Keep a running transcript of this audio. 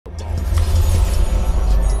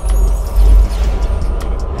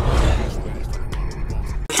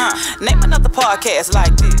Name another podcast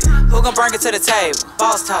like this. Who gon' bring it to the table?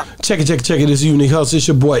 Boss Talk. Check it. This is Unique Hustle. It's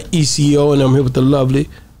your boy ECO, and I'm here with the lovely,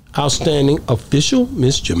 outstanding, official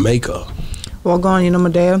Miss Jamaica. Well, going, you know,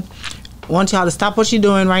 Medea. Want y'all to stop what you're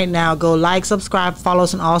doing right now. Go like, subscribe, follow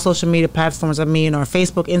us on all social media platforms. I mean, or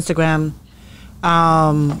Facebook, Instagram,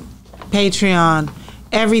 Patreon,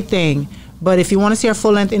 everything. But if you want to see our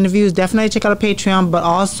full-length interviews, definitely check out our Patreon, but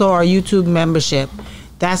also our YouTube membership.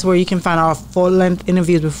 That's where you can find our full-length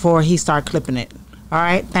interviews before he start clipping it. All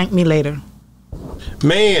right? Thank me later.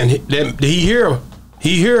 Man, he here.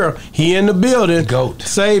 He in the building. GOAT.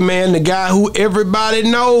 Say, man, the guy who everybody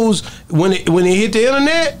knows when he hit the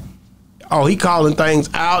internet, oh, he calling things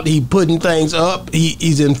out. He putting things up.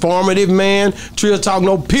 He's informative, man.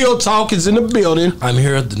 TrillTalkNoPillTalk is in the building. I'm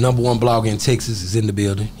here. The #1 blogger in Texas is in the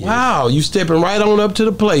building. Yes. Wow, you stepping right on up to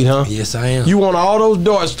the plate, huh? Yes, I am. You want all those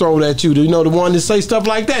darts thrown at you. You know, the one that say stuff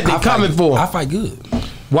like that, they coming for. I fight good.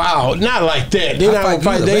 Wow, not like that. They not gonna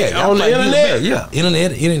fight that on the internet. Yeah,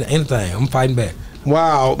 internet, anything. I'm fighting back.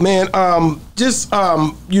 Wow, man.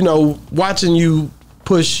 You know, watching you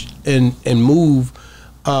push and move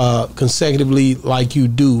consecutively like you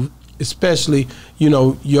do, especially, you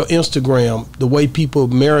know, your Instagram, the way people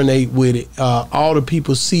marinate with it, all the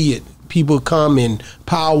people see it, people come in,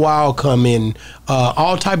 powwow come in,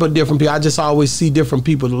 all type of different people. I just always see different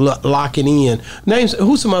people locking in. Names,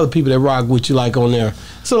 who's some other people that rock with you like on there?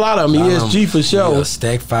 It's a lot of them. ESG for sure. Yeah,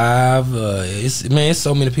 Stack 5. It's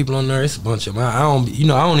so many people on there. It's a bunch of them. I don't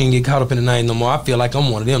even get caught up in the name no more. I feel like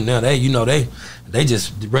I'm one of them now. They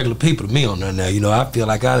just regular people to me on there now. You know, I feel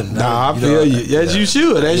like I feel you. As you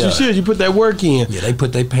should. You should. You put that work in. Yeah, they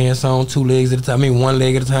put their pants on 2 legs at a time. I mean, 1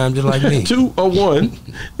 leg at a time, just like me. 2 or 1?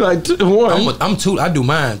 Like 1. I'm 2. I do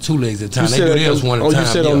mine 2 legs at a time. They do theirs 1 at a time. Oh, you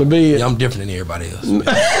sit on the bed. Yeah, I'm different than everybody else.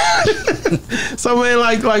 So, man,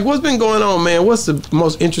 like what's been going on, man? What's the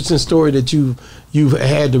most interesting story that you've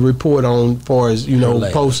had to report on, as far as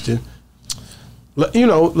posting?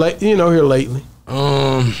 Here lately.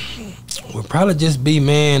 Would probably just be,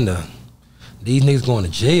 man, these niggas going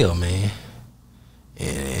to jail, man.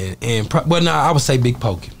 I would say Big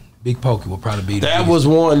Pokey. Big Pokey would probably be that was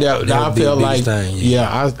one that I felt like thing,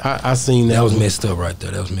 I seen that. That was messed up right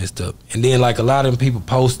there. That was messed up. And then like a lot of them people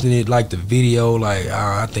posting it, like the video, like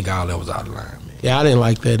I think all that was out of line, man. Yeah, I didn't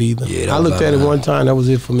like that either. Yeah, I looked at it one time. That was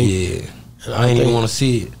it for me. Yeah, I ain't even want to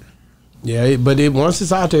see it. Yeah, but once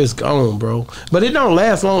it's out there, it's gone, bro. But it don't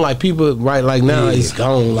last long. Like people right like now, it's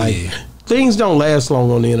gone. Like things don't last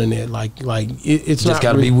long on the internet. Like it's just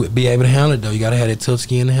gotta be able to handle it though. You gotta have that tough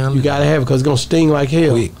skin to handle it. You gotta have it because it's gonna sting like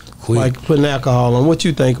hell. Quick. Like putting alcohol on. What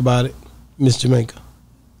you think about it, Miss Jamaica?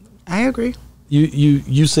 I agree.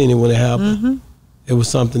 You seen it when it happened. Mm-hmm. It was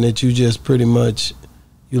something that you just pretty much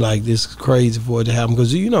you like. This is crazy for it to happen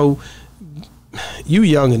because you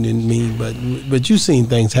younger than me, but you seen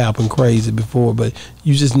things happen crazy before, but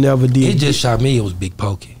you just never did. It just shocked me. It was Big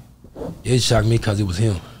Pokey. It shocked me because it was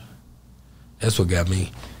him. That's what got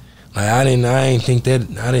me. Like I didn't think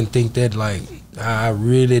that. Like I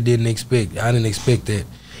really didn't expect. I didn't expect that.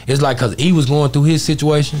 It's like because he was going through his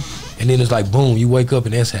situation, and then it's like boom, you wake up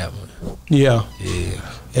and that's happening. Yeah,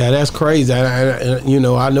 that's crazy.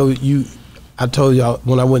 I know you. I told y'all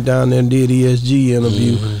when I went down there and did ESG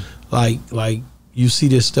interview, like you see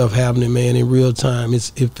this stuff happening, man, in real time.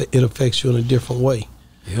 It affects you in a different way.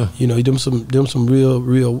 Yeah, them some real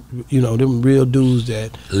them real dudes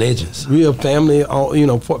that legends, real family,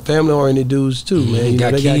 family oriented dudes too, man. They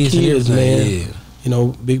got kids, man.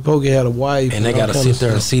 Yeah. Big Pokey had a wife, and they gotta sit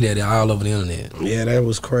there and see that all over the internet. Yeah, that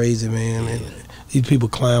was crazy, man. Yeah. And these people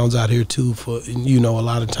clowns out here too for a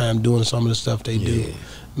lot of time doing some of the stuff they do.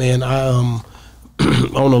 Man, I on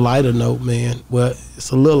a lighter note, man. Well,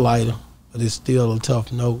 it's a little lighter, but it's still a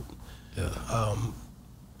tough note. Yeah.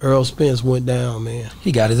 Errol Spence went down, man.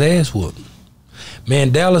 He got his ass whooped.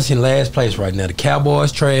 Man, Dallas in last place right now. The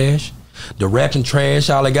Cowboys trash. The rapping trash.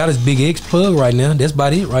 All they got is Big X plug right now. That's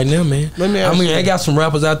about it right now, man. They got some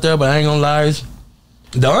rappers out there, but I ain't gonna lie.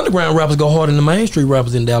 The underground rappers go harder than the main street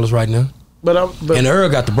rappers in Dallas right now. And Errol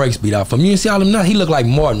got the brakes beat off him. You didn't see all them now. He looked like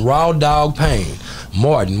Martin, raw dog pain.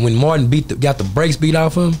 When Martin got the brakes beat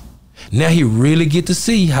off him, now he really get to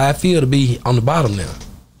see how it feel to be on the bottom now.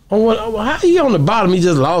 How he on the bottom? He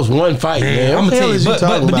just lost one fight, man. I'm gonna tell you, but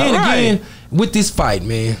then again, with this fight,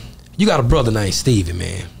 man, you got a brother named Stevie,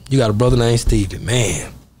 man.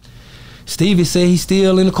 Man. Stevie said he's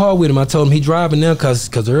still in the car with him. I told him he driving now because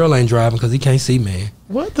Errol ain't driving because he can't see, man.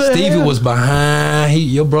 What the Stevie hell? was behind.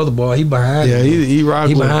 Your brother, boy, he behind him. Yeah, he rocked.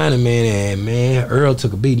 He behind him, man. And man, Errol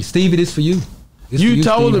took a beating. Stevie, this for you. You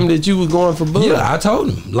told him that you was going for Bud. Yeah, I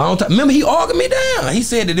told him. Long time. Remember, he argued me down. He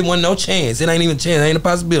said that there wasn't no chance. It ain't even a chance. It ain't a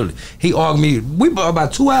possibility. He argued me. We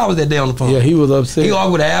about 2 hours that day on the phone. Yeah, he was upset. He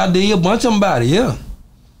argued with Al D, a bunch of them about it, yeah.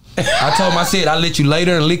 I told him, I said, I'll let you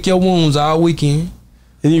later and lick your wounds all weekend.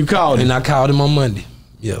 And you called him? And I called him on Monday.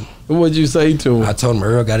 Yeah. And what'd you say to him? I told him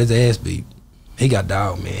Errol got his ass beat. He got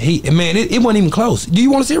dogged, man. It wasn't even close. Do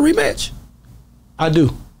you want to see a rematch? I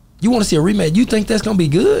do. You want to see a rematch? You think that's going to be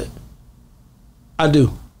good? I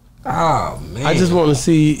do. Oh, man. I just want to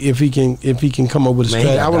see if he can come up with a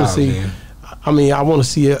strategy. I want to see. Man. I mean, I want to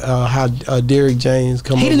see how Derrick James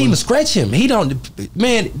come up. He didn't even scratch him. He don't.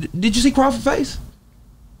 Man, did you see Crawford's face?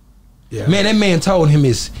 Yeah. Man, that man told him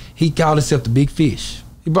he called himself the big fish.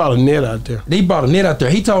 He brought a net out there. He brought a net out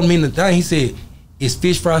there. He told me in the thing, he said, it's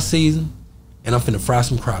fish fry season, and I'm finna fry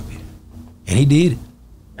some crappie. And he did it.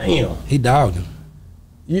 Damn. He dogged him.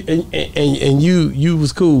 You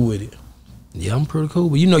was cool with it. Yeah, I'm pretty cool.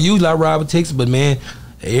 But you know, usually I ride with Texas, but man,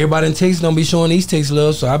 everybody in Texas don't be showing East Texas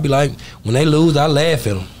love, so I be like, when they lose, I laugh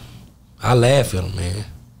at them. I laugh at them, man.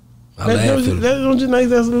 Don't you think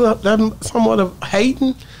that's somewhat of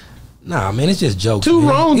hating? Nah, man, it's just jokes. Two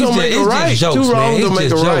wrongs don't make a right. Two wrongs don't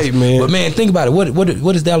make a right, man. But man, think about it.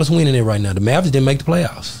 What is Dallas winning in right now? The Mavericks didn't make the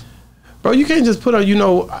playoffs. Bro, you can't just put on. You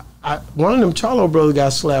know, one of them Charlo brothers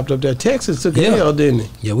got slapped up there. Texas took a L, didn't it?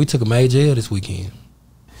 Yeah, we took a major L this weekend.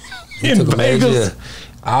 We took a Vegas? major L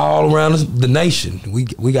all around the nation.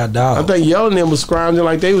 We got dogs. I think Yelling them was scrounging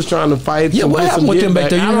like they was trying to fight. Yeah, what happened with them back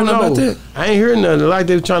there? You heard nothing about that? I ain't heard nothing. Like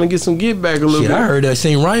they were trying to get some get back a little bit. I heard that.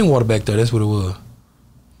 Seen rainwater back there. That's what it was.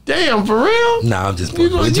 Damn, for real? Nah, I'm just you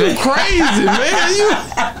crazy, man.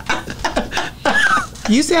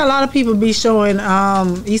 You see a lot of people be showing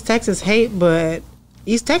East Texas hate, but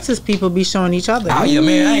East Texas people be showing each other. Oh, yeah,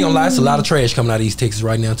 man, I ain't gonna lie. It's a lot of trash coming out of East Texas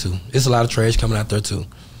right now, too. It's a lot of trash coming out there, too.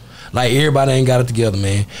 Like, everybody ain't got it together,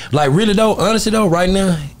 man. Like, really, though, honestly, though, right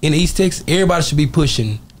now, in East Texas, everybody should be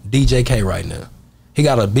pushing DJ K right now. He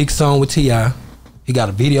got a big song with T.I. He got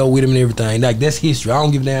a video with him and everything. Like, that's history. I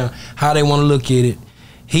don't give a damn how they want to look at it.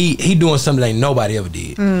 He doing something that ain't nobody ever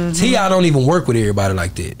did. Mm-hmm. T.I. don't even work with everybody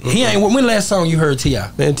like that. Mm-hmm. He ain't. When the last song you heard T.I.?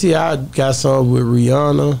 Man, T.I. got songs with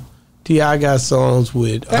Rihanna. T.I. got songs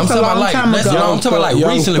with. I'm talking about like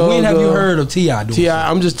recently. When have you heard of T.I. doing T.I.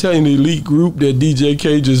 I'm just telling you, the elite group that DJ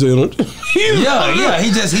K just entered. Yeah. He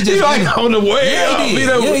just like on the way up.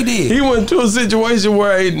 He did. He went to a situation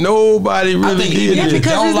where ain't nobody really did it.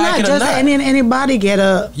 Because don't it's like not just anybody get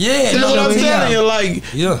up. Yeah, that's what I'm telling you. Like,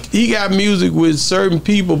 he got music with certain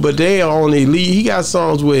people, but they are on the elite. He got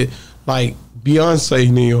songs with like Beyonce,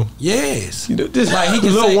 Neil. Yes. You know, this like he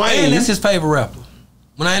can Lil say, Wayne. And that's his favorite rapper.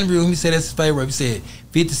 When I interviewed him, he said that's his favorite rapper. He said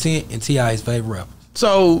 50 Cent and T.I. his favorite rapper.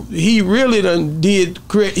 So he really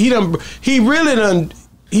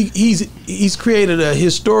he's created a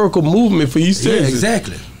historical movement for East Texas. Yeah,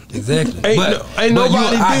 exactly. Ain't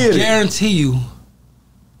nobody did it. I guarantee you,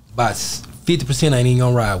 about 50% ain't even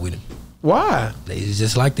gonna ride with him. Why? It's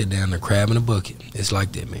just like that down there, crab in a bucket. It's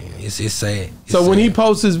like that, man. It's sad. So when he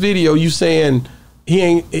posts his video, you saying he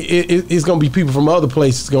ain't? It's gonna be people from other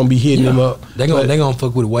places gonna be hitting him up. They gonna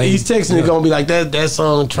fuck with Wade. He's texting it gonna be like that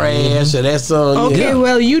song trash or that song. Okay,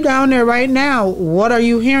 well you down there right now. What are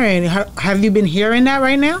you hearing? Have you been hearing that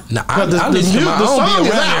right now? Nah, I listen to my own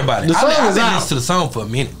being around everybody. The song is out. Listen to the song for a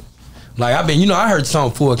minute. Like I've been, I heard the song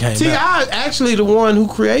before it came out. T.I. actually the one who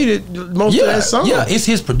created most of that song. Yeah, it's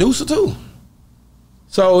his producer too.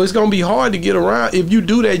 So it's gonna be hard to get around if you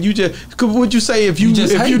do that. You just would you say if you do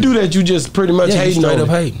that you just pretty much hating straight up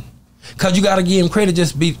hating. Cause you gotta give him credit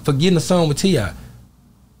for getting a song with T.I.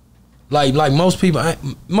 Like most people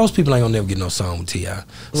ain't gonna never get no song with T.I.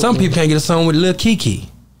 Some people can't get a song with Lil Kiki.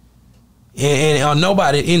 And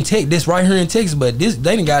nobody in Texas, this right here in Texas, but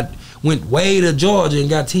they done went way to Georgia and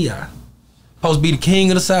got T.I. Supposed to be the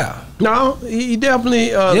king of the South. No, he definitely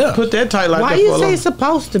put that title like that. Why you say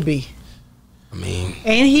supposed to be? I mean,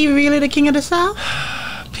 ain't he really the king of the South?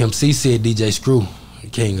 Pimp C said DJ Screw, the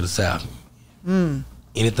king of the South.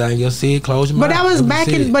 Anything else said, close your mouth. But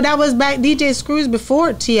that was back DJ Screws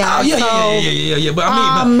before T.I. Oh yeah. But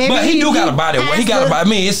I mean, but he do got a body of work. He got a body.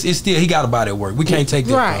 I mean, it's still he got a body of work. We can't take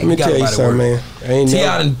that. Right. Let me tell you something, man.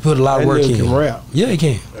 T.I. done put a lot of work in. Can rap. Yeah, he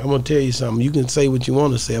can. I'm gonna tell you something. You can say what you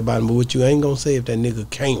want to say about him, but what you ain't gonna say if that nigga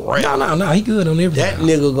can't rap. No, he good on everything. That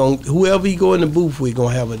nigga whoever he go in the booth with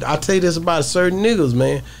gonna have I tell you this about certain niggas,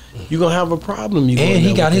 man. You gonna have a problem. And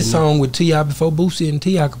he got his song with T.I. before Boosie and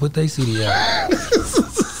T.I. could put their CD out.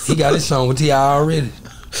 He got his song with T.I. already.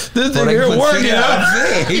 This nigga here working.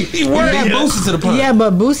 He working Boosie to the punch. Yeah,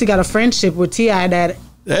 but Boosie got a friendship with T.I. that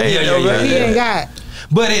he ain't got.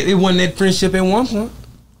 But it wasn't that friendship at one point.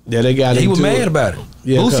 Yeah, they got. He was mad about it.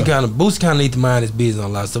 Yeah, Boosie kind of need to mind his business on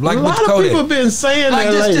a lot of stuff. Like a lot with of Kodak. people been saying like,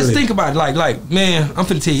 that lately. Just think about it. Like, man, I'm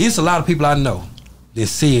finna tell you, it's a lot of people I know that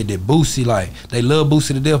said that Boosie, like, they love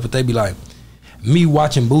Boosie to death, but they be like, me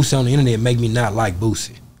watching Boosie on the internet make me not like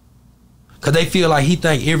Boosie. Cause they feel like he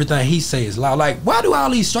think everything he say is loud. Like, why do all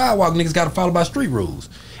these sidewalk niggas gotta follow by street rules?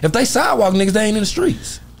 If they sidewalk niggas, they ain't in the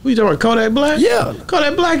streets. We talking about Kodak Black? Yeah.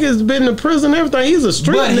 Kodak Black has been to prison and everything. He's a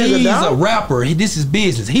street but nigga, he's dog. a rapper. This is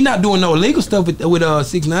business. He not doing no illegal stuff with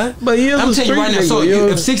 6ix9ine. But he is I'm a telling you right now, street so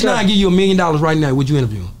nigga. if 6ix9ine give you $1 million right now, would you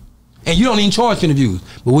interview him? And you don't even charge for interviews.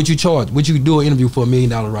 But would you charge? Would you do an interview for $1 million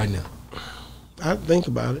right now? I'd think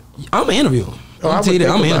about it. I'm gonna interview him. I'm tell you that.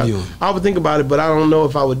 I'm gonna interview him. I would think about it, but I don't know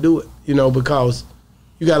if I would do it. You know, because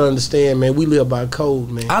you gotta understand, man. We live by code,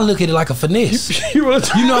 man. I look at it like a finesse. You know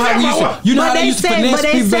how they used to finesse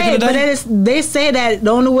people back in the day? But they say that the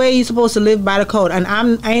only way you're supposed to live by the code, and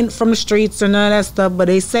I ain't from the streets or none of that stuff, but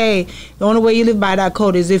they say the only way you live by that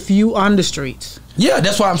code is if you on the streets. Yeah,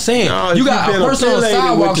 that's what I'm saying. No, you got a person on the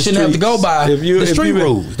sidewalk shouldn't have to go by the street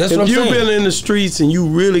rules. That's what I'm saying. If you've been in the streets and you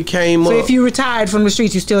really came up. So if you retired from the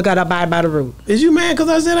streets, you still got to abide by the rule. Is you mad because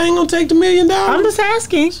I said I ain't going to take the $1 million? I'm just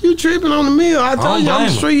asking. You tripping on the mill. I told you I'm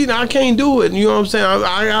the street and I can't do it. You know what I'm saying?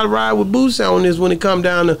 I got to ride with Boosie on this when it come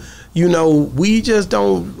down to, you know, we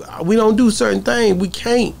don't do certain things. We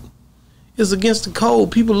can't. It's against the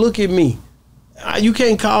code. People look at me. You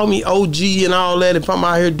can't call me OG and all that if I'm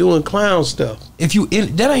out here doing clown stuff. If you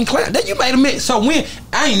that ain't clown, that you made a mix. So when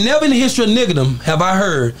I ain't never in the history of niggerdom have I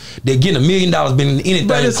heard that getting $1 million been in anything.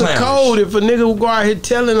 But it's clownish. A code. If a nigga will go out here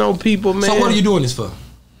telling on people, man. So what are you doing this for?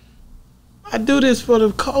 I do this for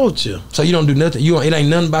the culture. So you don't do nothing. It ain't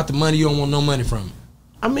nothing about the money. You don't want no money from it.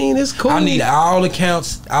 I mean, it's cool. I need all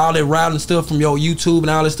accounts, all that routing stuff from your YouTube and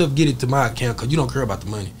all that stuff. Get it to my account because you don't care about the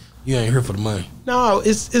money. You ain't here for the money. No,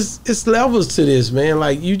 it's levels to this, man.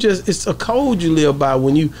 Like it's a code you live by.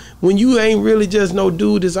 When you ain't really just no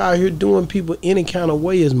dude that's out here doing people any kind of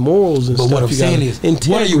way as morals and but stuff. What I'm saying is,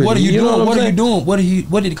 what are you doing? What are you doing?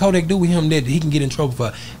 What did Kodak do with him that he can get in trouble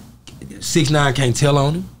for? 6ix9ine can't tell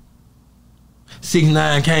on him.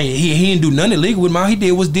 6ix9ine can't. He didn't do nothing illegal with him. All he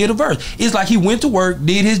did was did a verse. It's like he went to work,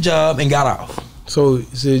 did his job, and got off. So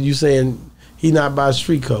you saying he not by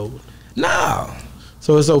street code? No.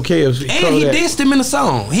 So it's okay if and he dissed him in the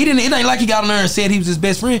song. He didn't. It ain't like he got on there and said he was his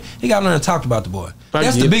best friend. He got on there and talked about the boy.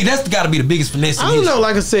 That's got to be the biggest finesse. I don't know.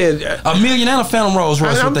 Like I said, $1 million and a Phantom Rolls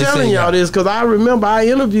Royce. I'm telling y'all this because I remember I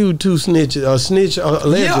interviewed two snitches.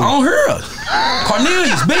 Legend. Yeah, on her.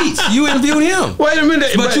 Cornelius Beats. You interviewed him. Wait a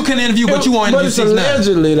minute. But you couldn't interview. But you want to interview 6ix9ine.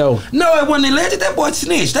 Allegedly though. No, it wasn't alleged. That boy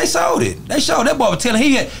snitched. They sold it. They showed that boy was telling.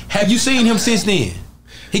 Have you seen him since then?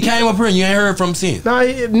 He came up here and you ain't heard from him since. No,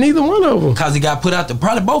 neither one of them. Cause he got put out there.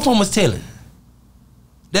 Probably both of them was telling.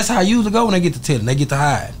 That's how you usually go when they get to telling. They get to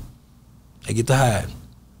hide. They get to hide.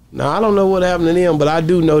 Now I don't know what happened to them, but I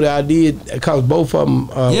do know that I did because both of them.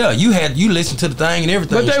 Yeah, you listened to the thing and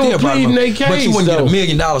everything. But they were pleading their case. But you wouldn't get $1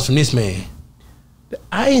 million from this man.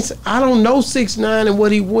 I don't know 6ix9ine and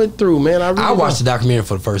what he went through, man. I watched the documentary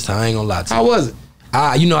for the first time. I ain't gonna lie to you. How was it?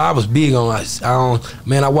 I was big on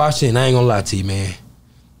man. I watched it and I ain't gonna lie to you, man.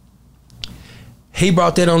 He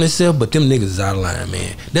brought that on himself, but them niggas is out of line,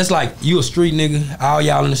 man. That's like you a street nigga, all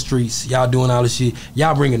y'all in the streets, y'all doing all this shit.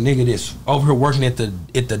 Y'all bring a nigga that's over here working at the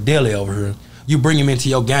deli over here. You bring him into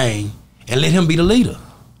your gang and let him be the leader.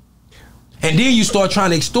 And then you start trying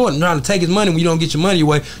to extort and trying to take his money. When you don't get your money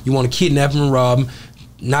away, you want to kidnap him and rob him,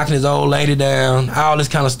 knocking his old lady down, all this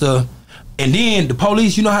kind of stuff. And then the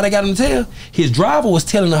police, you know how they got him to tell? His driver was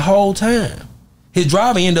telling the whole time. His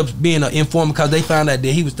driver ended up being an informant because they found out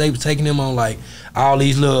that they was taking him on like all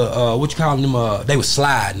these little what you call them they was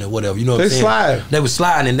sliding or whatever, you know what I'm saying? They was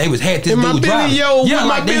sliding and they had this dude driving. Yeah,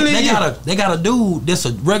 like they got a dude that's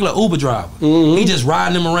a regular Uber driver. He just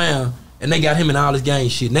riding him around and they got him in all this gang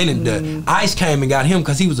shit. And then ICE came and got him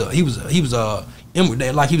because he was an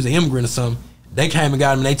immigrant or something. They came and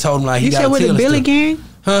got him and they told him like he got to tell us. You said with the Billy gang?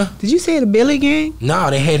 Huh? Did you say the Billy gang? No,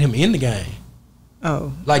 they had him in the gang.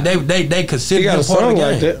 Oh, like they consider him part of the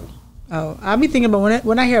gang. Like that. Oh, I be thinking about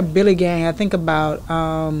when I hear Billy Gang, I think about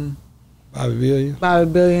Bobby Billions.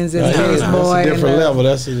 Bobby Billions and his boy. That's a different level.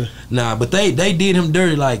 That's nah, but they did him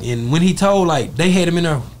dirty. Like, and when he told, like, they had him in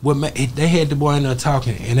there. They had the boy in there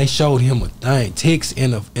talking, and they showed him a thing, text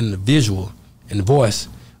and the visual and the voice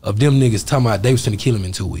of them niggas talking about they was finna kill him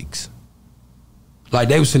in 2 weeks. Like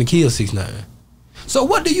they was finna kill 6ix9ine. So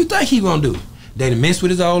what do you think he gonna do? They done messed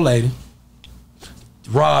with his old lady.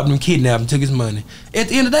 Robbed him, kidnapped him, took his money. At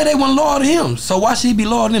the end of the day, they weren't loyal to him. So why should he be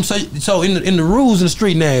loyal to them? So in the rules in the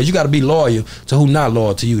street now, you got to be loyal to who not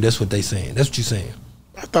loyal to you. That's what they saying. That's what you saying.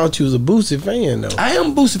 I thought you was a Boosie fan, though. I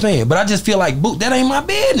am a Boosie fan, but I just feel like that ain't my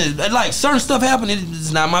business. Like, certain stuff happening,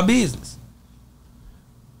 it's not my business.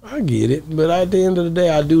 I get it, but at the end of the day,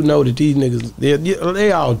 I do know that these niggas,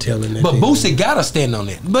 they all telling that. But Boosie gotta stand on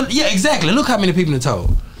that. But yeah, exactly. Look how many people done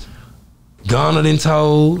told. Gunna done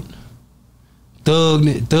told. Doug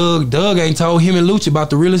ain't told him and Lucci about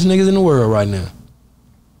the realest niggas in the world right now.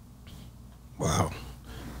 Wow.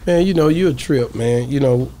 Man, you know, you a trip, man. You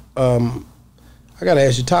know, I gotta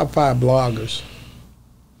ask you, top 5 bloggers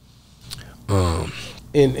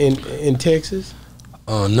in Texas?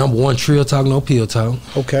 Number 1,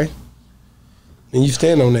 TrillTalkNoPillTalk. Okay. And you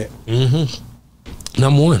stand on that? Mm-hmm.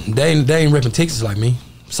 Number 1. They ain't repping Texas like me.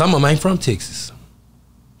 Some of them ain't from Texas.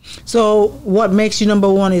 So what makes you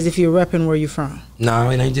number 1 is if you're repping where you're from? No,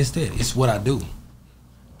 it ain't just that. It's what I do.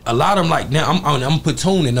 A lot of them like, now I'm gonna put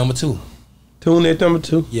Tune at number 2. Tune at number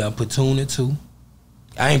 2? Yeah, I put Tune at 2.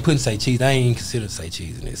 I ain't putting Say Cheese. I ain't even consider Say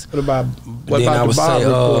Cheese in this. What about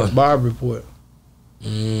the Bob report?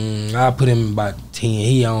 I put him about 10.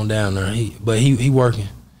 He on down there. He working.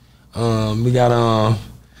 We got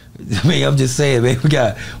man, I'm just saying, man.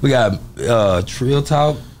 We got Trill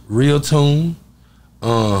Talk, Real Tune,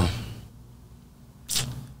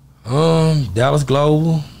 Dallas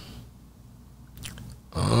Global,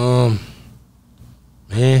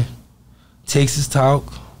 man, Texas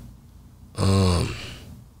Talk.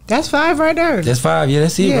 That's 5 right there. That's 5. Yeah,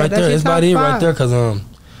 that's it right there. That's about it right there. Cause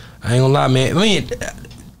I ain't gonna lie, man. I mean,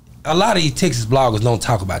 a lot of these Texas bloggers don't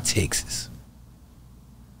talk about Texas.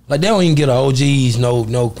 Like, they don't even get OGs, no,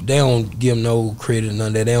 they don't give them no credit, none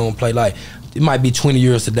of that. They don't play, like, it might be 20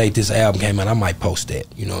 years today this album came out, I might post that,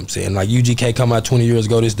 you know what I'm saying? Like, UGK come out 20 years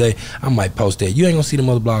ago this day, I might post that. You ain't gonna see them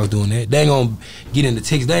other bloggers doing that. They ain't gonna get into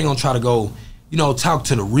Texas. They ain't gonna try to go, you know, talk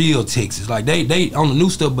to the real Texas. Like, they on the new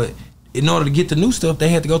stuff, but in order to get the new stuff, they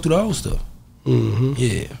had to go through the old stuff. Mm-hmm.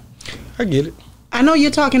 Yeah. I get it. I know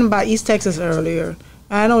you're talking about East Texas earlier.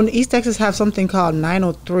 I know East Texas have something called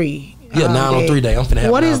 903. Yeah, 903 day. I'm finna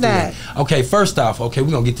have. What is that? Okay, first off, we're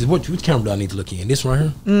gonna get this. Which camera do I need to look in? This right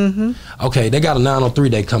here? Mm-hmm. Okay, they got a 903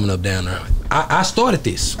 day coming up down there. I started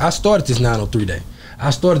this. I started this 903 day.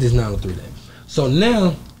 So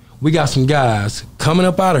now we got some guys coming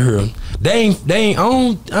up out of here. They ain't. I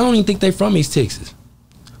don't even think they from East Texas.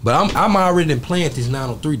 But I'm already playing this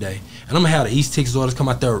 903 day. And I'm gonna have the East Texas artists come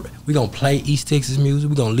out there. We gonna play East Texas music.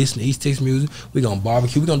 We gonna listen to East Texas music. We gonna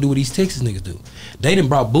barbecue. We gonna do what East Texas niggas do. They done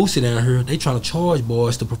brought Boosie down here. They trying to charge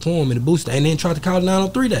boys to perform in the Boosie, and then try to call it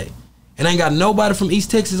 903 day. And ain't got nobody from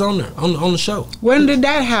East Texas on there on the show. When did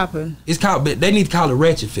that happen? It's called. They need to call it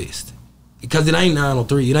Ratchet Fest because it ain't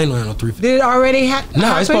 903. It ain't 903. Did it already happen?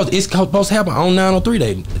 No, it's supposed to happen on 903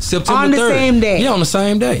 day, September 3rd. On the same day. Yeah, on the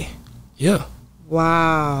same day. Yeah.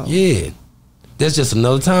 Wow. Yeah. That's just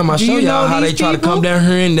another time I show y'all how they try to come down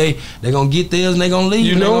here and they gonna get theirs and they gonna leave.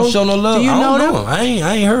 You know, they gonna show no love. Do you know them? I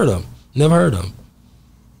ain't heard of them. Never heard of them.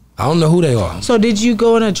 I don't know who they are. So did you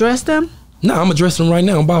go and address them? No, I'm addressing them right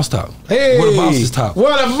now on Boss Talk. Hey, what the bosses talk?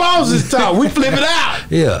 What the bosses talk? We flip it out.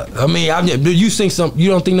 Yeah, I mean, do you think something? You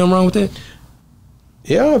don't think nothing wrong with that?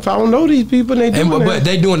 Yeah, if I don't know these people, they doing but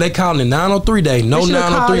they calling it 903 day. No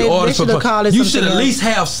 903 orders. You should at least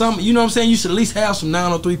have some. You know what I'm saying? You should at least have some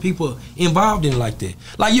 903 people involved in it like that.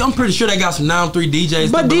 Like, I'm pretty sure they got some 903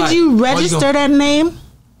 DJs. But did you register that name?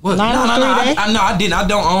 What? No, I didn't. I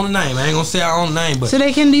don't own the name. I ain't gonna say I own the name, but so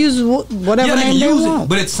they can use whatever name they want.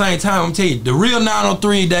 But at the same time, I'm telling you, the real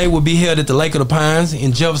 903 day will be held at the Lake of the Pines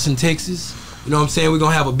in Jefferson, Texas. You know what I'm saying? We're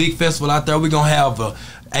gonna have a big festival out there. We're gonna have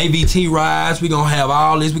ABT rides. We're gonna have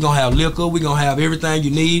all this. We're gonna have liquor. We're gonna have everything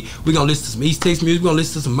you need. We're gonna listen to some East Texas music. We're gonna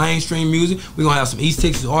listen to some mainstream music. We're gonna have some East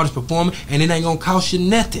Texas artists performing, and it ain't gonna cost you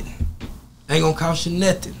nothing. Ain't gonna cost you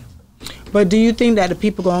nothing. But do you think that the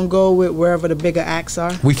people gonna go with wherever the bigger acts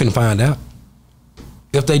are? We finna find out.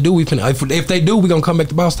 If they do, if they do, we gonna come back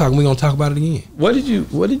to Boss Talk and we gonna talk about it again. What did you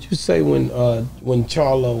say when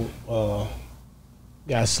Charlo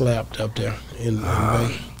got slapped up there in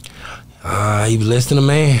Bay? He was less than a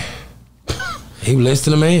man. He was less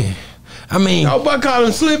than a man. I mean, old boy called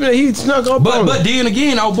him slipping. He snuck up on him. But then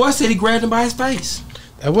again, old boy said he grabbed him by his face.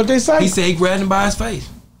 That's what they say. He said he grabbed him by his face.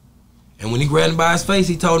 And when he grabbed him by his face,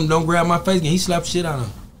 he told him, "Don't grab my face." And he slapped shit out of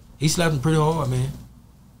him. He slapped him pretty hard, man.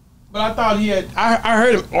 But I thought he had. I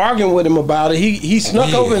heard him arguing with him about it. He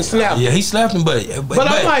snuck over and slapped him. Yeah, he slapped him, but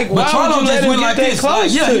I'm like, why would you let him get that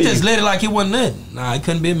close to you? He just let it like it wasn't nothing. Nah, it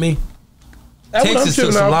couldn't be me. Texas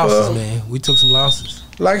took some losses, man. We took some losses.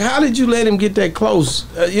 Like, how did you let him get that close?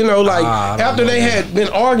 After they had been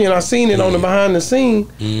arguing, I seen it on the behind the scene.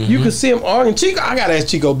 Mm-hmm. You could see him arguing. Chico, I gotta ask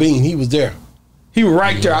Chico Bean. He was there. He was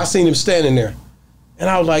right there. I seen him standing there, and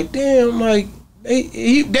I was like, damn, like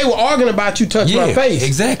They were arguing about you touching my face.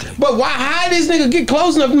 Exactly. But why? How did this nigga get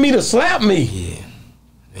close enough to me to slap me? Yeah,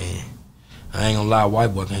 man. I ain't gonna lie, white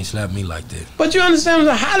boy can't slap me like that. But you understand?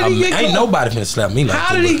 How did he get? Ain't nobody finna slap me like that.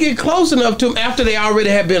 How did he get close enough to him after they already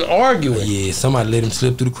had been arguing? Yeah, somebody let him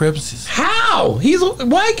slip through the crevices. How? He's a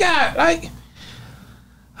white guy. Like, you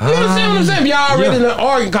understand what I'm saying? Y'all already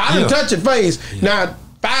arguing. I didn't touch your face. Now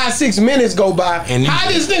 5-6 minutes go by. And how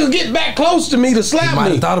did this nigga get back close to me to slap me?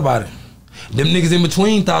 Might have thought about it. Them niggas in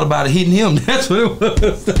between thought about it hitting him. That's what it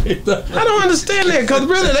was. I don't understand that, because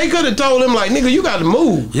really they could have told him, like, nigga, you got to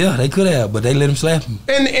move. Yeah, they could have, but they let him slap him.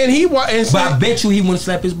 But I bet you he wouldn't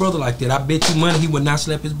slap his brother like that. I bet you money he would not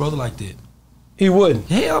slap his brother like that. He wouldn't.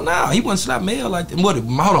 Hell no, he wouldn't slap Mel like that.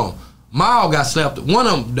 Hold on, Mal got slapped. One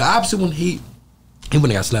of them, the opposite one, he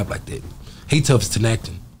wouldn't have got slapped like that. He tough as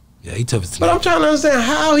Tenactin. Yeah, he tough as Tenactin. But I'm trying to understand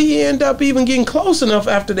how he ended up even getting close enough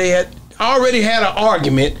after they had already had an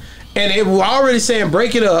argument. And they were already saying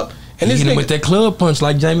break it up. And he this hit nigga him with that club punch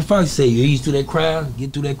like Jamie Foxx said. You ease through that crowd,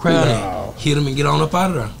 get through that crowd, and hit him and get on up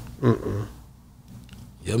out of there.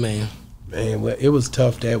 Yeah, man. Man, well, it was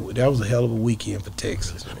tough. That was a hell of a weekend for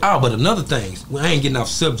Texas. Man. Oh, but another thing, I ain't getting off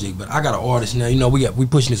subject, but I got an artist now. You know, we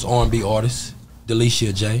pushing this R&B artist,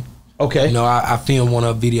 Delisha J. Okay. You know, I filmed one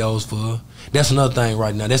of her videos for her. That's another thing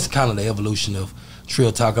right now. That's kind of the evolution of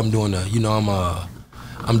Trill Talk. I'm doing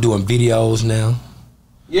I'm doing videos now.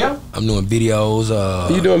 Yeah, I'm doing videos.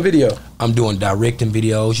 You doing video? I'm doing directing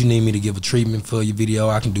videos. You need me to give a treatment for your video,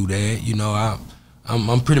 I can do that. You know,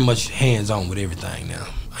 I'm pretty much hands on with everything now.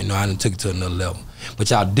 I know I done took it to another level. But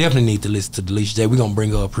y'all definitely need to listen to Delisha J. We're gonna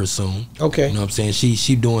bring her up here soon. Okay. You know what I'm saying?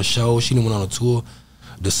 She doing shows. She done went on a tour,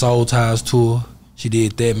 the Soul Ties tour. She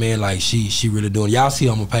did that, man. Like she really doing. Y'all see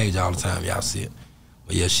her on my page all the time. Y'all see it.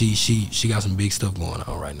 But yeah, she got some big stuff going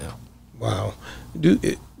on right now. Wow.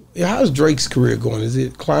 How's Drake's career going? Is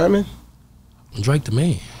it climbing? Drake the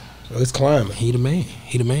man. So it's climbing. He the man.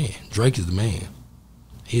 He the man. Drake is the man.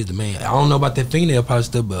 He's the man. I don't know about that fingernail polish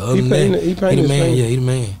stuff, but other than that, he the man. Yeah, he the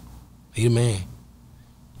man. He the man.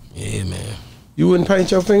 Yeah, man. You wouldn't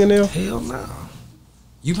paint your fingernail? Hell no.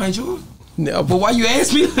 You paint yours? No. But why you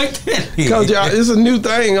ask me like that? Because it's a new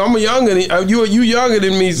thing. I'm younger than you. You younger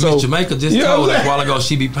than me, so. Miss Jamaica just told us a while ago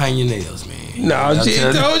she be painting your nails, man. No, she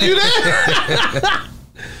ain't told you that.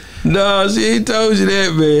 No, she ain't told you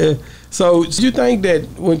that, man. So you think that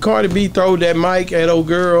when Cardi B throw that mic at old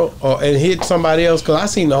girl and hit somebody else? Because I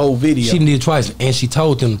seen the whole video. She did it twice, and she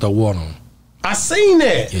told them to throw water on. I seen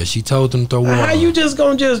that. Yeah, she told them to throw water on. How you just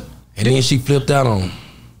gonna just? And then she flipped out on them.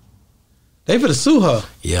 They finna sue her.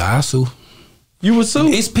 Yeah, I sue. You would sue?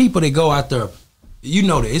 It's people that go out there. You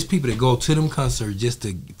know that it's people that go to them concerts just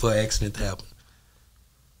for an accident to happen.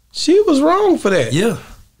 She was wrong for that. Yeah.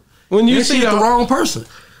 When you see the wrong person.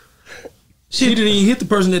 She didn't even hit the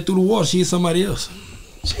person that threw the water. She hit somebody else.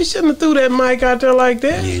 She shouldn't have threw that mic out there like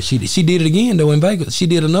that. Yeah, she did it again though in Vegas. She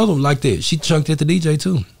did another one like that. She chunked at the DJ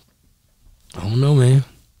too. I don't know, man.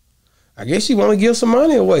 I guess she want to give some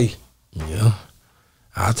money away. Yeah,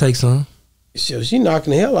 I'll take some. She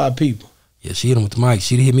knocking the hell out of people. Yeah, she hit him with the mic.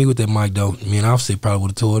 She'd hit me with that mic though. Me and Offset probably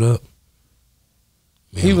would have tore it up.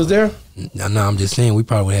 Man, he was there? No, I'm just saying we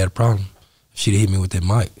probably would have had a problem. She'd have hit me with that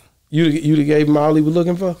mic. You gave him all he was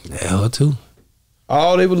looking for? Yeah, her too.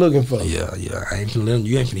 All they were looking for? Yeah. I ain't finna let him,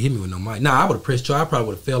 you ain't finna hit me with no mic. Nah, I would have pressed you. I probably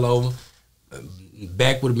would have fell over.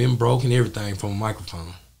 Back would have been broken, everything from a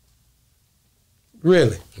microphone.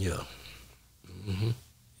 Really? Yeah.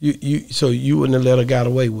 So you wouldn't have let her got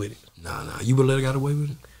away with it? Nah. You would have let her got away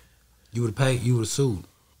with it? You would have paid, you would have sued.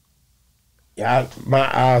 Yeah,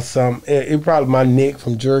 my eyes, it probably my neck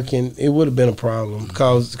from jerking. It would have been a problem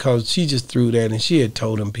because she just threw that and she had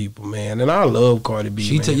told them people, man. And I love Cardi B.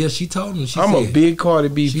 She told them. I'm a big Cardi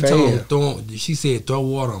B fan. She said throw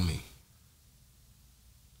water on me.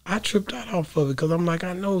 I tripped out off of it because I'm like,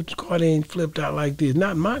 I know Cardi ain't flipped out like this.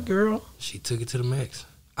 Not my girl. She took it to the max.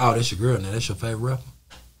 Oh, that's your girl now. That's your favorite rapper.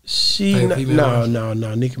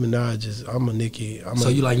 No. Nicki Minaj is. I'm a Nicki. So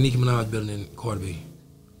you like Nicki Minaj better than Cardi B?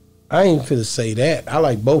 I ain't finna say that. I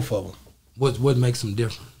like both of them. What makes them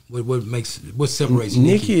different? What separates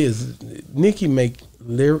Nicki?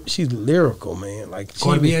 She's lyrical, man. Like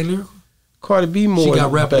Cardi B ain't lyrical. Cardi B more. She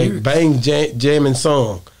got rap lyrics. Bang jamming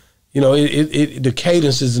song. You know, the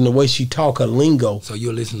cadences and the way she talk, her lingo. So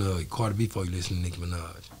you'll listen to Cardi B before you listen to Nicki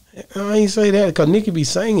Minaj? I ain't say that because Nicki be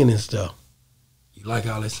singing and stuff. You like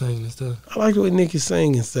all that singing and stuff? I like the way Nicki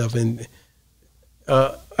sing and stuff. And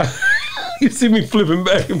you see me flipping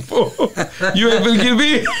back and forth. You ain't gonna get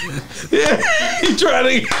me? Yeah, you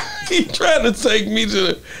trying to. He trying to take me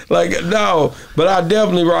to no, but I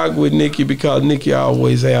definitely rock with Nicki because Nicki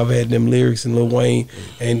always have had them lyrics, and Lil Wayne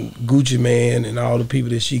and Gucci Mane and all the people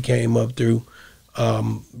that she came up through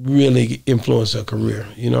really influenced her career.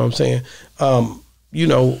 You know what I'm saying? You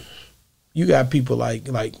know, you got people like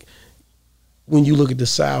when you look at the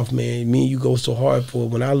South, man, me and you go so hard for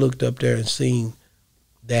it. When I looked up there and seen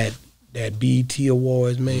that BET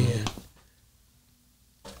Awards, man,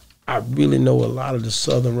 I really know a lot of the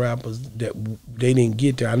Southern rappers that they didn't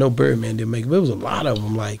get there. I know Birdman didn't make it, but it was a lot of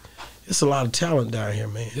them. Like, it's a lot of talent down here,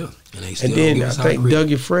 man. Yeah. And then I think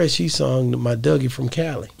Dougie Fresh, he sung my Dougie from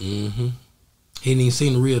Cali. Mm-hmm. He didn't even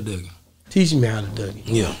seen the real Dougie. Teach me how to Dougie.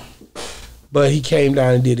 Yeah. But he came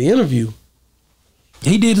down and did the interview.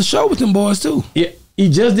 He did a show with them boys too. Yeah. He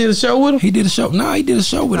just did a show with them? He did a show. No, he did a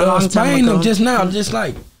show with Spain just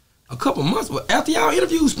like a couple months. After y'all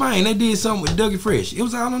interviewed Spain, they did something with Dougie Fresh. It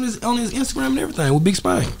was out on his Instagram and everything with Big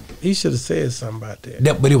Spain. He should have said something about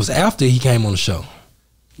that. But it was after he came on the show.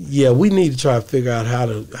 Yeah, we need to try to figure out how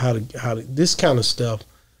to this kind of stuff.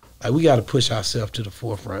 Like, we got to push ourselves to the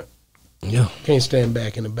forefront. Yeah, can't stand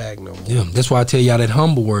back in the back no more. Yeah, that's why I tell y'all that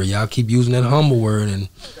humble word. Y'all keep using that humble word, and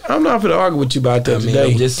I'm not gonna argue with you about that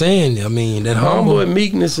today. I'm just saying. I mean, that humble and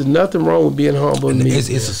meekness is nothing wrong with being humble and meek. It's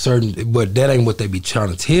a certain, but that ain't what they be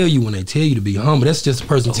trying to tell you when they tell you to be humble. That's just a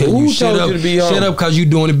person telling you shut up because you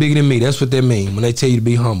doing it bigger than me. That's what they mean when they tell you to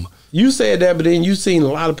be humble. You said that, but then you seen a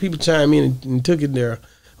lot of people chime in and took it there.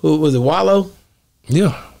 Who was it? Wallow?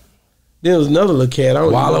 Yeah. Then there was another little cat.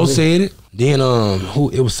 Wallow said it. Then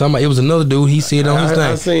it was another dude. He said it on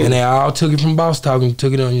his thing, and they all took it from Boss Talk and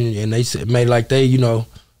took it on, and they made like they, you know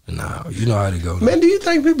how they go. Man, do you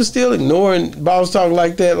think people still ignoring Boss Talk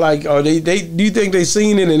like that? Like, or they do you think they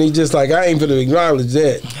seen it and they just like, I ain't gonna acknowledge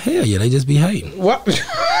that? Hell yeah, they just be hating. What?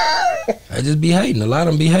 They just be hating. A lot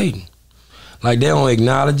of them be hating. Like, they don't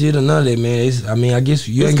acknowledge it or none of that, man. I guess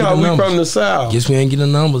you ain't getting the numbers. We from the South. Guess we ain't getting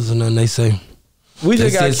the numbers or nothing. They say. We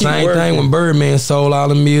just got to keep working. Same thing when Birdman sold all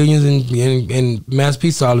the millions and Master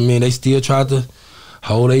P sold all the millions. They still tried to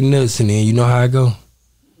hold their nuts, and then you know how it go.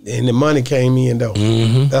 And the money came in though.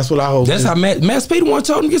 Mm-hmm. That's what I hope. That's how Master P the one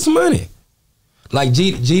told him to get some money. Like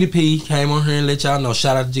GDP came on here and let y'all know.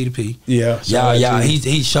 Shout out to GDP. Yeah, y'all.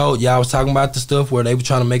 He showed y'all was talking about the stuff where they were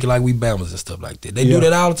trying to make it like we Bama's and stuff like that. They do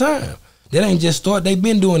that all the time. That ain't just start. They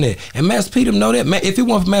been doing that. And Master P them know that. If it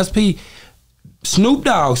wasn't for Master P, Snoop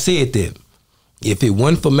Dogg said that. If it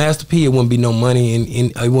wasn't for Master P, it wouldn't be no money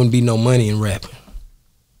it wouldn't be no money in rapping.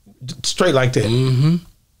 Straight like that. Mm-hmm.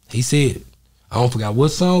 He said it. I don't forget what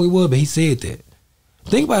song it was, but he said that.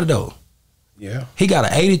 Think about it though. Yeah. He got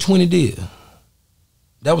an 80-20 deal.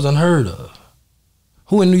 That was unheard of.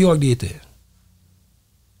 Who in New York did that?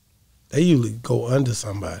 They usually go under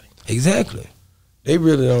somebody. Exactly. They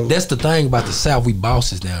really don't. That's the thing about the South. We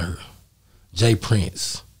bosses down here. Jay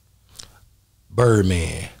Prince,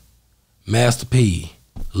 Birdman, Master P,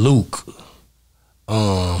 Luke.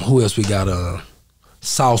 Who else we got?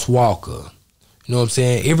 Sauce Walker. You know what I'm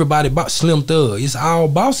saying? Everybody, Slim Thug. It's all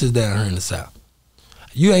bosses down here in the South.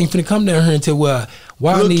 You ain't finna come down here and tell, well,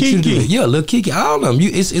 why I need you to do it? Yeah, Lil Kiki, all of them.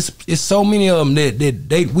 It's so many of them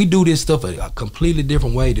that we do this stuff a completely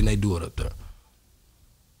different way than they do it up there.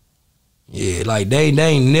 Yeah, like they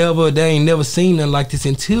ain't never seen nothing like this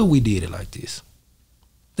until we did it like this.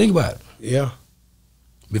 Think about it. Yeah.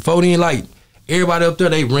 Before then, like everybody up there,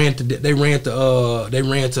 they ran to the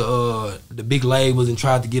big labels and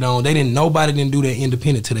tried to get on. Nobody didn't do that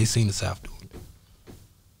independent till they seen the South doing it.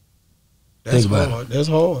 That's hard. That's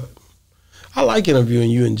hard. I like interviewing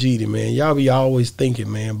you and GD, man. Y'all be always thinking,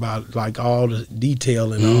 man, about like all the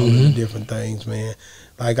detail and all the different things, man.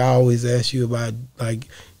 Like I always ask you about like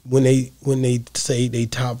when they say they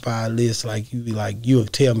top 5 lists, like you be like, you'll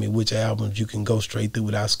tell me which albums you can go straight through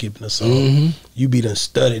without skipping a song. You be done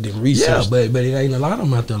studied and researched. Yeah, but it ain't a lot of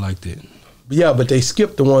them out there like that. Yeah, but they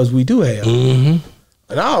skip the ones we do have. And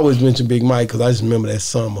I always mention Big Mike because I just remember that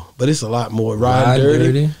summer. But it's a lot more. Ride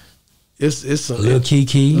Dirty. It's a Lil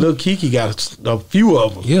Kiki. Lil Kiki got a few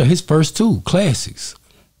of them. Yeah, his first 2 classics,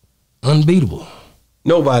 unbeatable.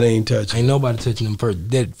 Nobody ain't touching. Ain't nobody touching them first.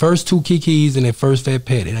 That first 2 Kikis and that first Fat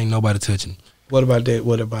Pat, it ain't nobody touching. What about that?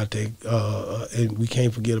 And we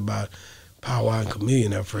can't forget about Power and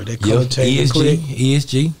Chameleon that first. That color change click.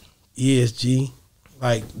 ESG.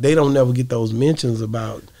 Like they don't never get those mentions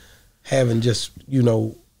about having just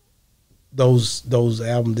those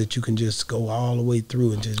albums that you can just go all the way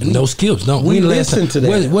through and just no skips. No, we listen to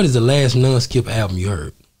that. What is the last non-skip album you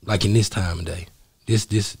heard? Like in this time of day,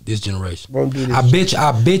 This generation. Won't do this.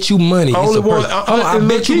 I bet you money. Only one. I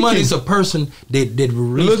bet you money it's a person that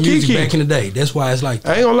released music back in the day. That's why it's like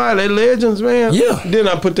that. I ain't gonna lie, they legends, man. Yeah. Then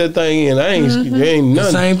I put that thing in. Ain't nothing.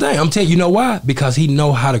 The same thing. I'm telling you, know why? Because he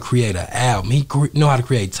know how to create an album. He know how to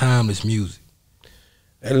create timeless music.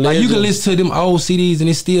 Like you can listen to them old CDs and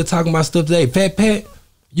it's still talking about stuff today. Fat Pat,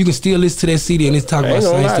 you can still listen to that CD and it's talking about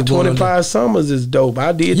same stuff. 25 Summers is dope.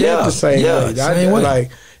 I did that the same way. Same way.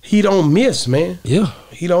 Like he don't miss, man. Yeah,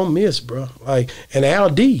 he don't miss, bro. Like and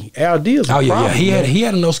Al D is a problem, he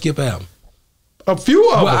had a no skip album. A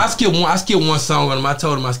few of them. Well, I skipped one song on him. I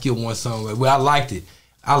told him I skipped one song. Well, I liked it.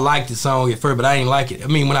 I liked the song at first, but I didn't like it. I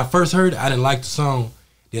mean, when I first heard it, I didn't like the song.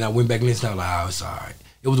 Then I went back and listened. I was like, oh, it's all right.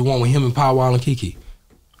 It was the one with him and Power Wall and Kiki.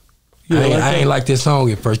 I ain't like that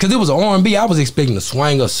song at first because it was R&B. I was expecting a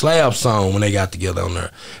swing or slab song when they got together on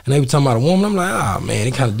there, and they were talking about a woman. I'm like, oh man,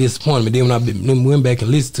 it kind of disappointed me. Then when I went back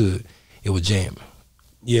and listened to it, it was jamming.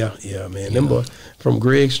 Yeah, man. Them boys from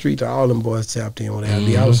Greg Street to all them boys tapped in with Al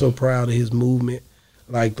D. I was so proud of his movement,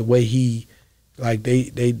 like the way he, like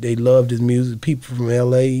they loved his music. People from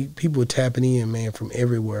LA, people were tapping in, man, from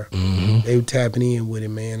everywhere. They were tapping in with it,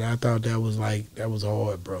 man. I thought that was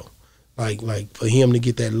hard, bro. Like for him to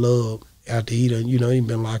get that love after he done, he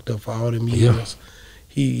been locked up for all them years.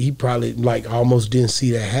 He probably like almost didn't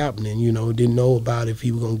see that happening, didn't know about if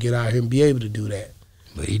he was gonna get out here and be able to do that.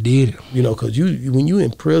 But he did it. Because when you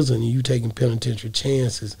in prison and you taking penitentiary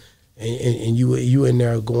chances and you in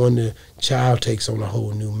there going to child takes on a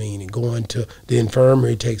whole new meaning. Going to the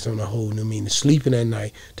infirmary takes on a whole new meaning. Sleeping at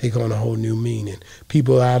night take on a whole new meaning.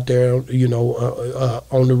 People out there, on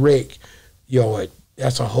the wreck,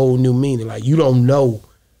 that's a whole new meaning. Like you don't know.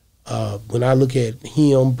 When I look at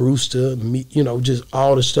him, Brewster, just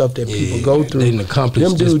all the stuff that people go through. They done accomplished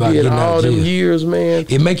them dudes did all them years, man.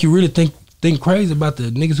 It make you really think crazy about the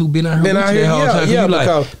niggas who been out here the whole time. You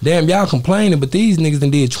like, damn, y'all complaining, but these niggas done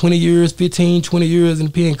did 20 years, 15, 20 years in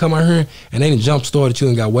the pen, come out here, and they done jump started you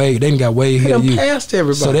and got way, they done got way ahead of you. Past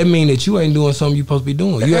everybody. So that mean that you ain't doing something you supposed to be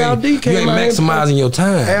doing. You ain't maximizing your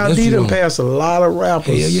time. Al D done passed a lot of rappers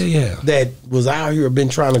that was out here been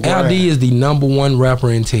trying to grind. Al D is the #1 rapper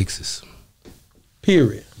in Texas.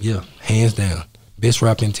 Period. Yeah, hands down. Best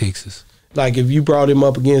rapper in Texas. Like if you brought him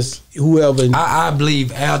up against whoever, I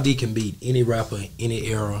believe Al D can beat any rapper, any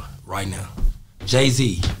era right now.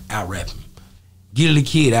 Jay-Z out rap him. Gilly the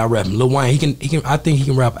Kid out rap him. Lil Wayne, he can. I think he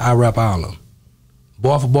can out rap all of them.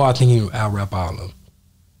 Boy for boy, I think he can out rap all of them.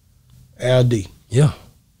 Al D. Yeah.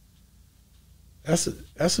 That's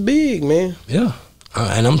a big, man. Yeah,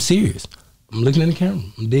 and I'm serious. I'm looking in the camera.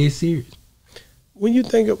 I'm dead serious. When you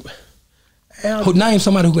think of Al D, name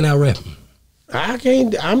somebody who can out rap him. I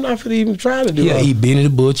can't. I'm not finna even try to do it. Yeah, he Benny the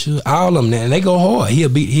Butcher, all of them, and they go hard.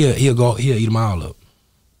 He'll eat them all up.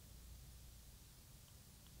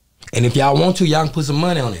 And if y'all want to, y'all can put some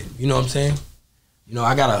money on it. You know what I'm saying?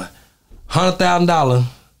 I got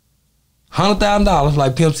 $100,000,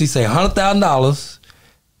 like Pimp C say, $100,000.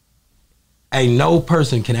 Ain't no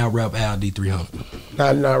person can out rap Al D 300.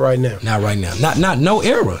 Not right now. Not right now. Not no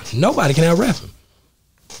era. Nobody can out rap him.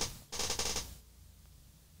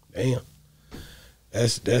 Damn.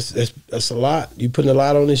 That's a lot. You putting a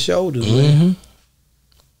lot on his shoulders, man.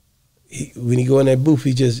 When he go in that booth,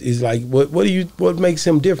 he just is like, what makes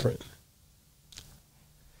him different?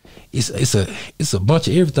 It's a bunch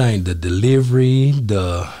of everything. The delivery,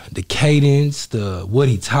 the cadence, what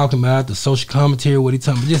he talking about, the social commentary, what he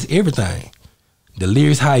talking about, just everything. The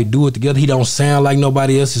lyrics, how he do it together. He don't sound like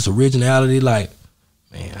nobody else. It's originality. Like,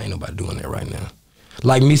 man, ain't nobody doing that right now.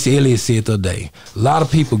 Like Missy Elliott said the other day, a lot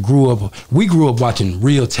of people we grew up watching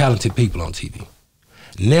real talented people on TV.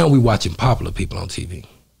 Now we watching popular people on TV.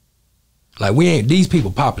 Like these people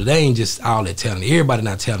popular, they ain't just all that talented. Everybody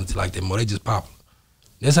not talented like that more, they just popular.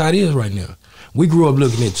 That's how it is right now. We grew up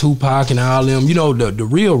looking at Tupac and all them, the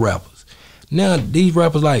real rappers. Now these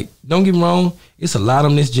rappers, like, don't get me wrong, it's a lot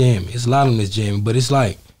of them that's jamming. But it's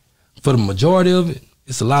like, for the majority of it,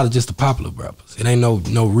 it's a lot of just the popular rappers. It ain't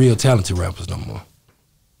no real talented rappers no more.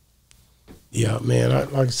 Yeah, man.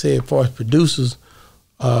 Like I said, as far as producers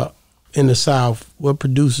in the South, what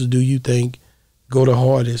producers do you think go the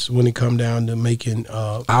hardest when it come down to making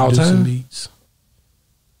producing beats?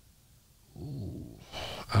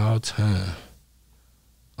 All time.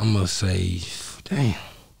 I'm gonna say, damn.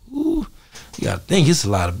 Ooh, you gotta think it's a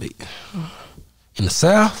lot of beats. In the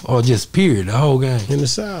South or just period, the whole game? In the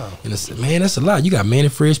South. Man, that's a lot. You got Manny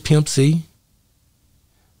Fresh, Pimp C.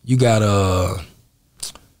 You got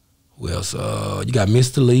who else? You got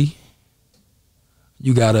Mr. Lee.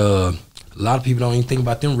 You got a lot of people don't even think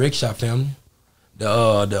about them Wreck Shop family.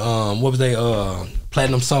 What was they?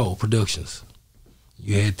 Platinum Soul Productions.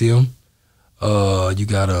 You had them. You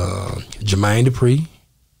got Jermaine Dupri.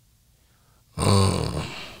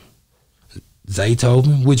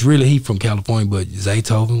 Zaytoven, which really he from California, but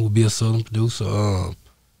Zaytoven would be a Southern producer.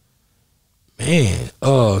 The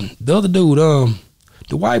other dude,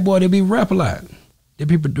 the white boy, they be rap a lot. They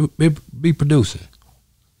be producing.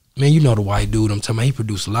 Man, you know the white dude I'm talking about. He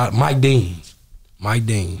produced a lot. Mike Dean, him. Mike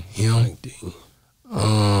Dean.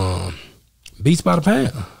 Beats by the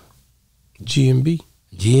Pound. GMB.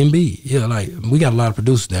 Yeah, like we got a lot of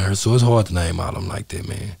producers down here, so it's hard to name all of them like that,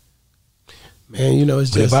 man. Man, you know,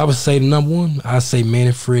 it's But just... if I would say the number one, I'd say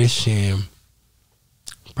Manny Fresh and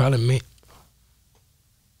probably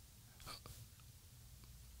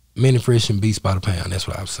Manny Fresh and Beats by the Pound. That's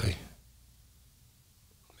what I would say.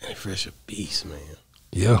 Manny Fresh a beast, man.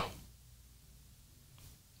 Yeah.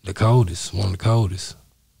 The coldest, one of the coldest.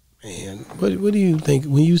 Man, what do you think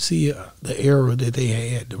when you see the era that they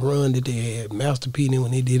had, the run that they had, Master P,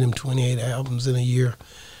 when they did them 28 albums in a year,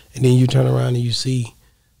 and then you turn around and you see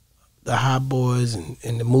the Hot Boys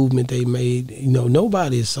and the movement they made, you know,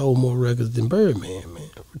 nobody has sold more records than Birdman, man,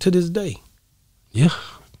 to this day. Yeah.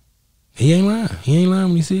 He ain't lying. He ain't lying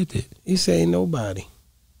when he said that. He say ain't nobody.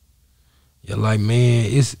 Yeah, like, man,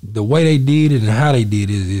 it's the way they did it and how they did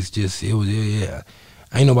it, it's just, it was, yeah.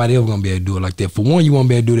 Ain't nobody ever gonna be able to do it like that. For one, you won't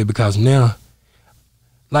be able to do that because now,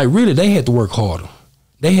 like, really, they had to work harder.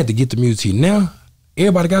 They had to get the music here. Now,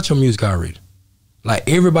 everybody got your music already. Like,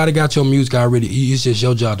 everybody got your music already. It's just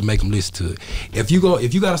your job to make them listen to it. If you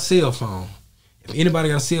got a cell phone, if anybody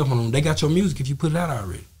got a cell phone, they got your music if you put it out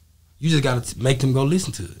already. You just got to make them go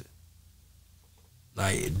listen to it.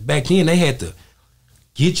 Like, back then, they had to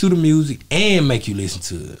get you the music and make you listen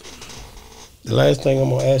to it. The last thing I'm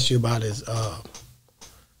gonna ask you about is,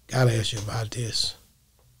 gotta ask you about this.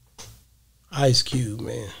 Ice Cube,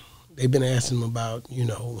 man. They've been asking him about, you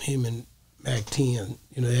know, him and Mac 10.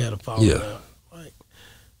 You know, they had a falling out. Like,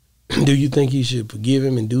 do you think he should forgive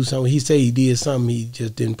him and do something? He said he did something he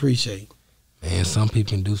just didn't appreciate. Man, some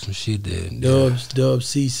people can do some shit that Dub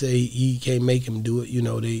C say he can't make him do it. You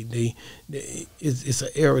know, it's an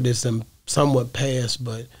era that's somewhat past.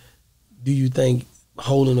 But do you think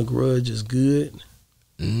holding a grudge is good?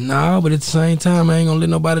 No, but at the same time, I ain't gonna let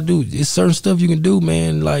nobody do. It's certain stuff you can do,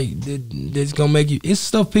 man. Like that's gonna make you. It's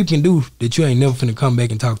stuff people can do that you ain't never finna come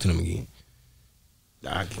back and talk to them again.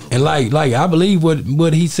 And like I believe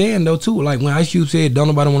what he's saying though too. Like when Ice Cube said, "Don't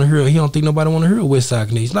nobody want to hear," he don't think nobody want to hear West Side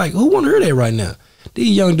Connect. Like who want to hear that right now?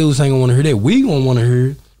 These young dudes ain't gonna want to hear that. We gonna want to hear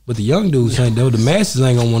it, but the young dudes ain't though. The masses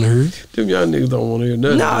ain't gonna want to hear it. Them young niggas don't want to hear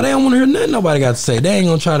nothing. Nah, they don't want to hear nothing nobody got to say. They ain't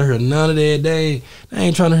gonna try to hear none of that. They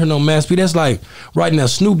ain't trying to hear no Master P. That's like right now,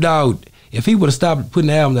 Snoop Dogg. If he would have stopped putting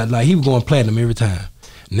the album out, like he was going platinum every time.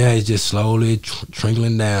 Now it's just slowly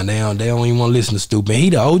trickling down. They don't even want to listen to Snoop. And he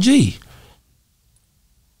the OG.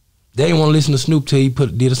 They didn't want to listen to Snoop till he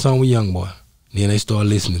did a song with Youngboy. Then they started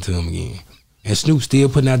listening to him again. And Snoop still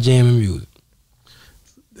putting out jamming music.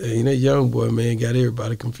 Hey, that Youngboy, man, got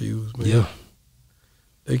everybody confused, man. Yeah.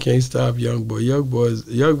 They can't stop Youngboy.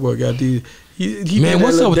 Youngboy got these. Man,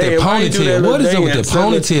 what's up with that ponytail? What is up with that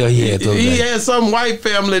ponytail he had? He had some white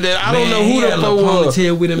family that I don't know who the fuck was.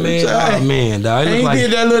 Ponytail with him, man. Oh, man, dog. And he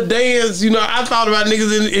did that little dance. You know, I thought about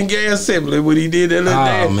niggas in gas assembly when he did that little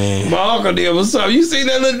dance. Oh, man. My uncle did or something. You see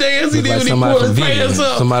that little dance he did when he pulled his pants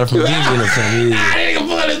up? Somebody from Vivian or something. That nigga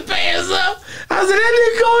pulled his pants up. I said, that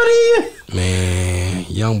nigga going in. Man,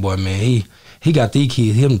 young boy, man, he got these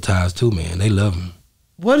kids hypnotized too, man. They love him.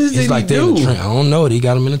 What is it like he do? I don't know. He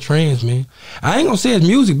got him in a trance, man. I ain't gonna say his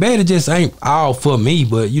music bad. It just ain't all for me.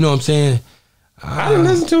 But you know what I'm saying. I didn't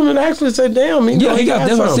listen to him and actually say, "Damn, he got that's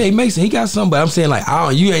something." What I say. He got something. But I'm saying like,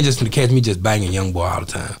 you ain't just gonna catch me just banging Young Boy all the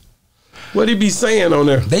time. What he be saying on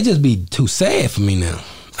there? They just be too sad for me now.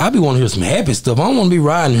 I be wanting to hear some happy stuff. I don't want to be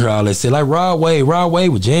riding here all that shit. Like Rod Wave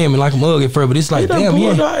was jamming like a mug at first, but it's like, damn,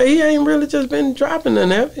 he ain't really just been dropping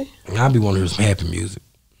nothing happy. I be wanting to hear some happy music.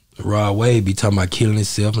 Rod Wave be talking about killing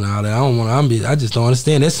himself and all that. I just don't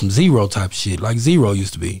understand. That's some Zero type shit, like Zero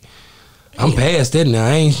used to be. I'm past that now.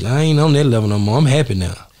 I ain't on that level no more. I'm happy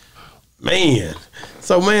now. Man.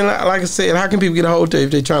 So, man, like I said, how can people get a hold of you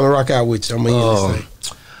if they trying to rock out with you?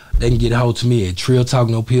 They can get a hold to me at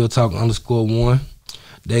TrillTalkNoPillTalk _1.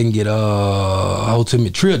 They can get a hold to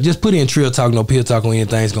me. Just put in TrillTalkNoPillTalk on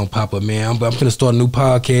anything. It's going to pop up, man. I'm finna start a new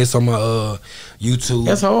podcast on my YouTube.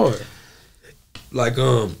 That's hard. Like,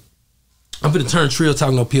 I'm finna turn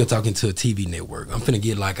TrillTalkNoPillTalk into a TV network. I'm finna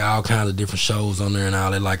get like all kinds of different shows on there and all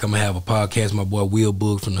that. Like I'm gonna have a podcast, my boy Will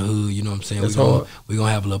Book from the hood, you know what I'm saying? We're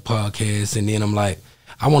gonna have a little podcast, and then I'm like,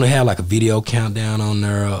 I wanna have like a video countdown on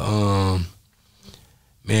there.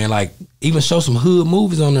 Man, like even show some hood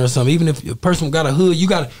movies on there or something. Even if a person got a hood, you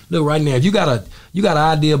got to look right now. If you got an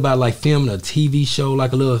idea about like filming a TV show,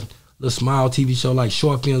 like a little small TV show, like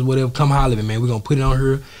short films, whatever. Come holler at me, man. We're gonna put it on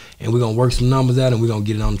here and we're gonna work some numbers out and we're gonna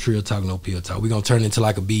get it on the Trill Talk No Pill Talk. We're gonna turn it into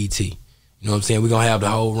like a BET. You know what I'm saying? We're gonna have the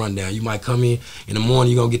whole rundown. You might come in the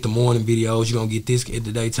morning, you're gonna get the morning videos, you're gonna get this at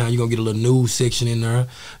the daytime, you're gonna get a little news section in there.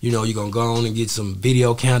 You know, you're gonna go on and get some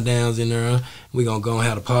video countdowns in there. We're gonna go and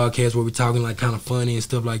have a podcast where we're talking like kind of funny and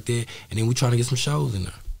stuff like that. And then we're trying to get some shows in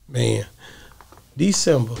there. Man,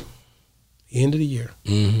 December, end of the year,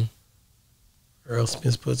 Errol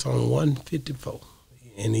Spence puts on 154.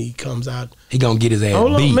 And he comes out. He gonna get his ass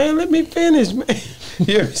Hold beat. on, man, let me finish, man.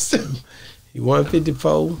 He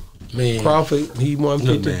 154. Man, Crawford, he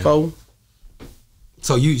 154.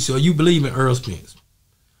 So you believe in Errol Spence?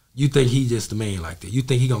 You think he just the man like that? You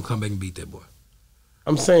think he gonna come back and beat that boy?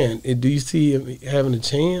 I'm saying, do you see him having a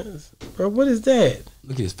chance, bro? What is that?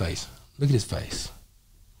 Look at his face. Look at his face.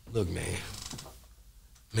 Look, man.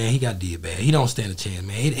 Man, he got did bad. He don't stand a chance,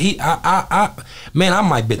 man. Man, I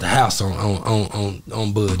might bet the house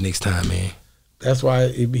on Bud next time, man. That's why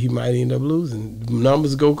he might end up losing.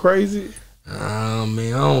 Numbers go crazy.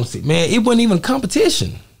 Man, I don't see. Man, it wasn't even a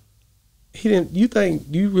competition. He didn't.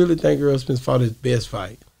 You really think Errol Spence fought his best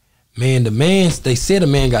fight? Man, they said the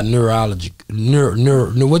man got neurology.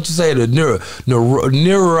 What you say? The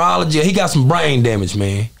neurology. He got some brain damage,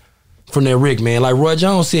 man. From that Rick, man. Like Roy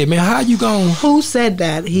Jones said, man, how you going? Who said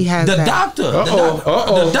that? He has the that. doctor.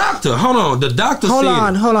 The doctor. Hold on. The doctor Hold said.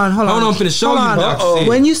 on. Hold on, I'm finna show you. The doctor said.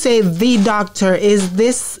 When you say the doctor, is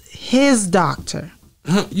this his doctor?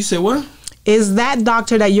 You said what? Is that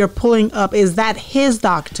doctor that you're pulling up, is that his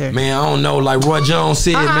doctor? Man, I don't know. Like Roy Jones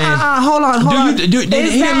said, man. Hold on. Did he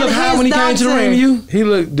didn't look high when he came to the ring to you? He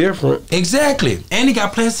looked different. Exactly. And he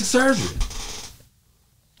got plastic surgery.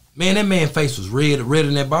 Man, that man's face was redder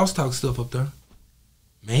than that Boss Talk stuff up there.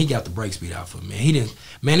 Man, he got the break speed out for him, man. He didn't.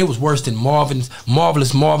 Man, it was worse than Marvelous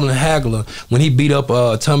Marvin Hagler when he beat up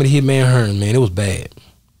Tommy the Hitman Hearn. Man, it was bad.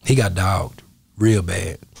 He got dogged real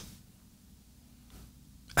bad.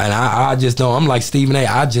 And I just don't. I'm like Stephen A.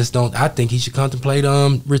 I just don't. I think he should contemplate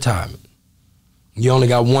retirement. You only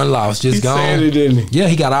got one loss. Just go. He said it, didn't he? Yeah,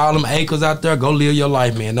 he got all them acres out there. Go live your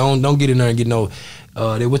life, man. Don't get in there and get no.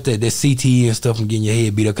 With that CTE and stuff and getting your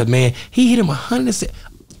head beat up. Cause man, he hit him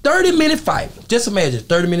 30-minute fight. Just imagine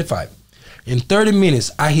 30-minute fight. In 30 minutes,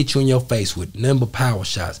 I hit you in your face with number power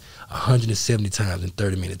shots 170 times in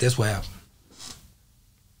 30 minutes. That's what happened.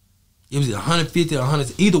 It was 150 or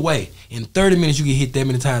 100. Either way, in 30 minutes you get hit that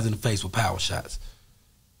many times in the face with power shots.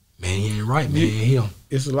 Man, he ain't right, man.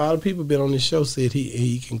 It's a lot of people been on this show said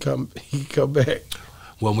he can come back.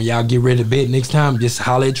 Well, when y'all get ready to bet next time, just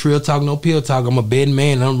holler at Trill Talk No Pill Talk. I'm a betting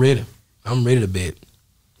man and I'm ready. I'm ready to bet.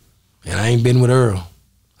 And I ain't been with Errol.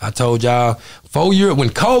 I told y'all 4 years when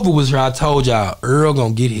COVID was here, I told y'all Errol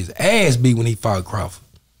gonna get his ass beat when he fought Crawford.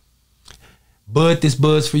 Bud, this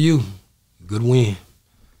Bud's for you. Good win.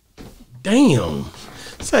 Damn.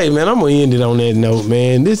 Say, man, I'm gonna end it on that note,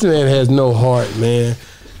 man. This man has no heart, man.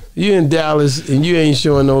 You in Dallas and you ain't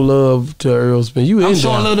showing no love to Errol Spence. I'm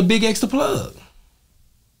showing love to Big X the Plug.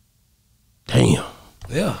 Damn.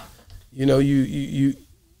 Yeah. You know, you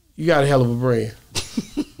got a hell of a brand.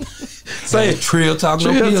 Say Trill Talk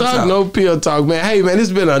No Pill Talk, man. Hey, man, this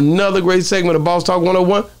has been another great segment of Boss Talk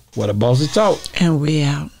 101. What a boss is talk. And we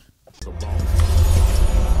out.